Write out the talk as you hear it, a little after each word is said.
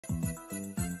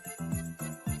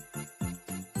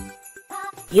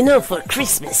You know, for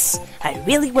Christmas, I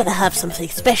really want to have something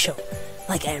special.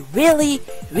 Like, I really,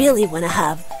 really want to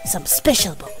have some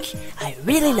special book. I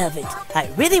really love it. I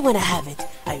really want to have it.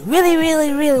 I really,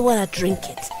 really, really want to drink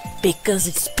it. Because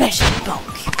it's special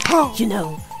book. You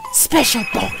know, special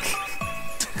book.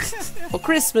 For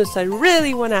Christmas, I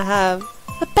really want to have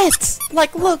a pet.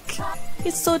 Like, look,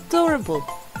 it's so adorable.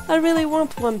 I really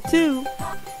want one too.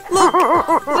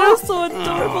 Look, they're so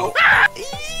adorable.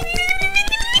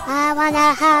 I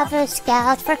wanna have a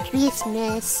scout for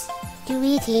Christmas. To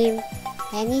eat him,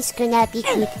 and he's gonna be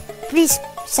good. Please,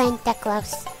 Santa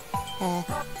Claus. No,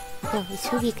 it's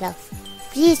Hooby Claus.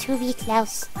 Please, Hooby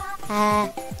Claus.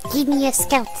 Give me a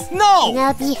scout. No! And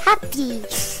I'll be happy.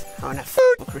 I want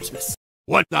food for Christmas.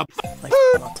 What the Like,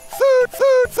 food.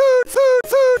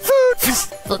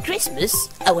 For Christmas,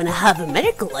 I want to have a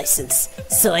medical license,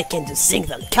 so I can do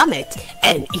things on Comet,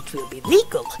 and it will be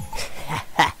legal.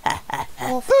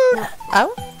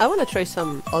 I want to try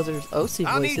some other OC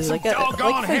I need voices. some Like if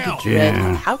doggone I do help. Dread,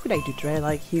 Yeah. how could I do Dread?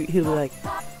 Like he'll be like,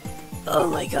 Oh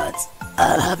my god,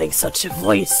 I'm having such a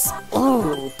voice.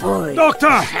 Oh boy. Doctor!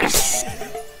 I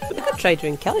could try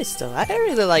doing Callisto. I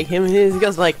really like him. He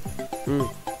goes like,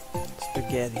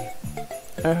 spaghetti.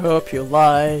 I hope you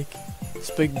like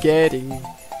spaghetti.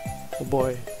 Oh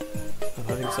boy, I'm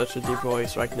having such a deep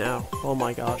voice right now. Oh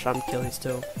my gosh, I'm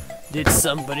Callisto. Did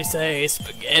somebody say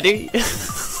spaghetti?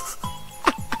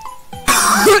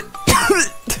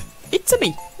 It's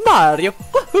me, Mario.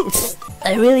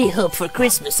 I really hope for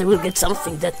Christmas I will get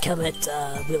something that Comet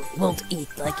won't eat.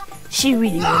 Like, she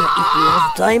really wanna eat me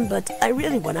all the time, but I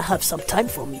really wanna have some time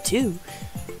for me too.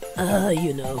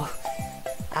 You know,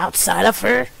 outside of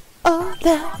her. All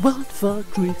I want for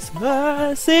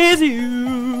Christmas is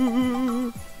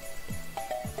you.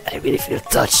 I really feel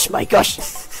touched, my gosh.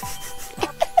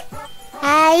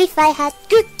 If I had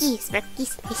cookies for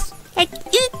Christmas, like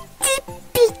itty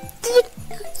bitty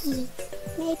cookies,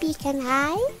 maybe can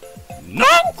I? No!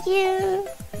 Thank you.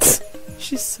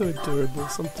 She's so adorable.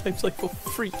 Sometimes like for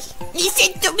free.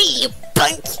 Listen to me, you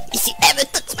punk! If you ever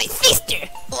touch my sister,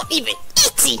 or even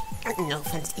Itty, no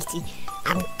offense, Itty,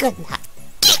 I'm gonna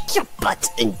kick your butt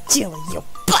until your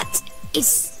butt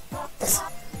is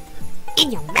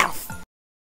in your mouth.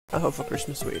 I hope for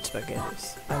Christmas we eat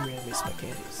spaghettis. I really miss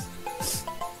spaghettis.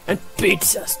 And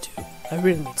pizzas too. I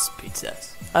really miss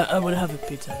pizzas. I wanna have a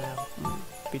pizza now.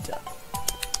 Pizza.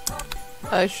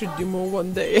 I should do more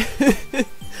one day.